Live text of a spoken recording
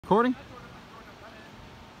recording.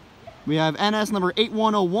 We have NS number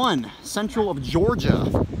 8101, Central of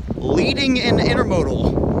Georgia, leading in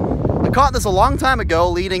intermodal. I caught this a long time ago,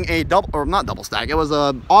 leading a not double stack, it was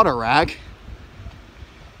a auto rack.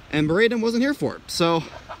 And Braden wasn't here for it, so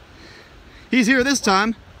he's here this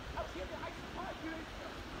time.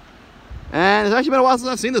 And it's actually been a while since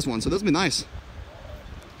I've seen this one, so this will be nice.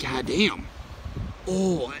 God damn.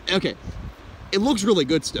 Oh, okay. It looks really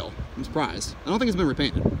good still. I'm surprised. I don't think it's been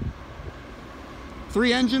repainted.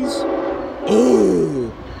 3 engines.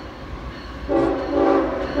 Oh!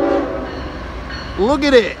 Look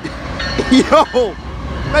at it! Yo!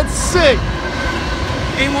 That's sick!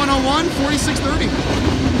 A101, 4630.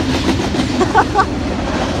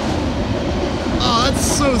 Oh, that's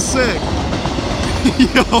so sick!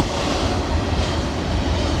 Yo!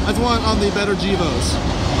 That's one of the better Gevos.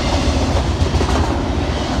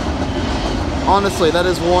 Honestly, that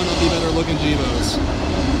is one of the better looking Gevos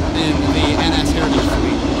in the NS Heritage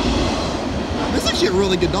fleet. This is actually a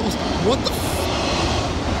really good double stack. What the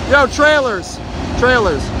f? Yo, trailers!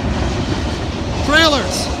 Trailers!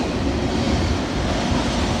 Trailers!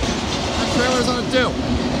 That trailer's on it too.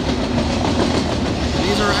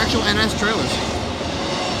 These are actual NS trailers.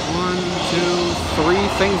 1, 2, 3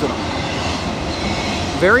 things of them.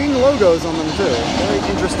 Varying logos on them too. Very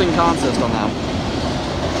interesting concept on them.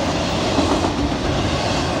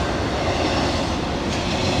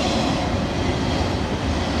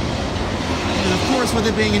 And of course, with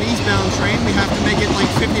it being an eastbound train, we have to make it like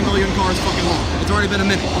 50 million cars fucking long. It's already been a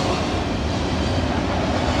minute.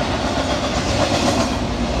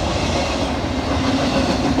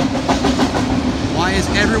 Why is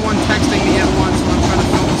everyone texting me at once when I'm trying to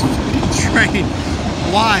film this train?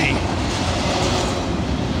 Why?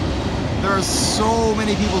 There are so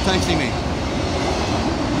many people texting me.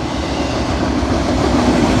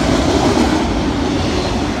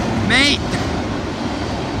 Mate!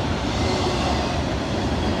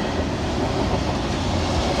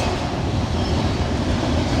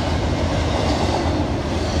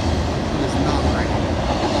 It is not right.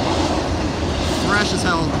 Fresh as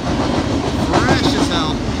hell. Fresh as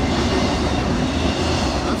hell.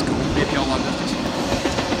 That's cool. Maybe all long distance.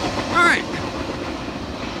 Alright.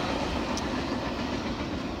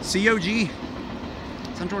 COG,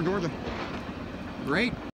 Central Georgia. Great.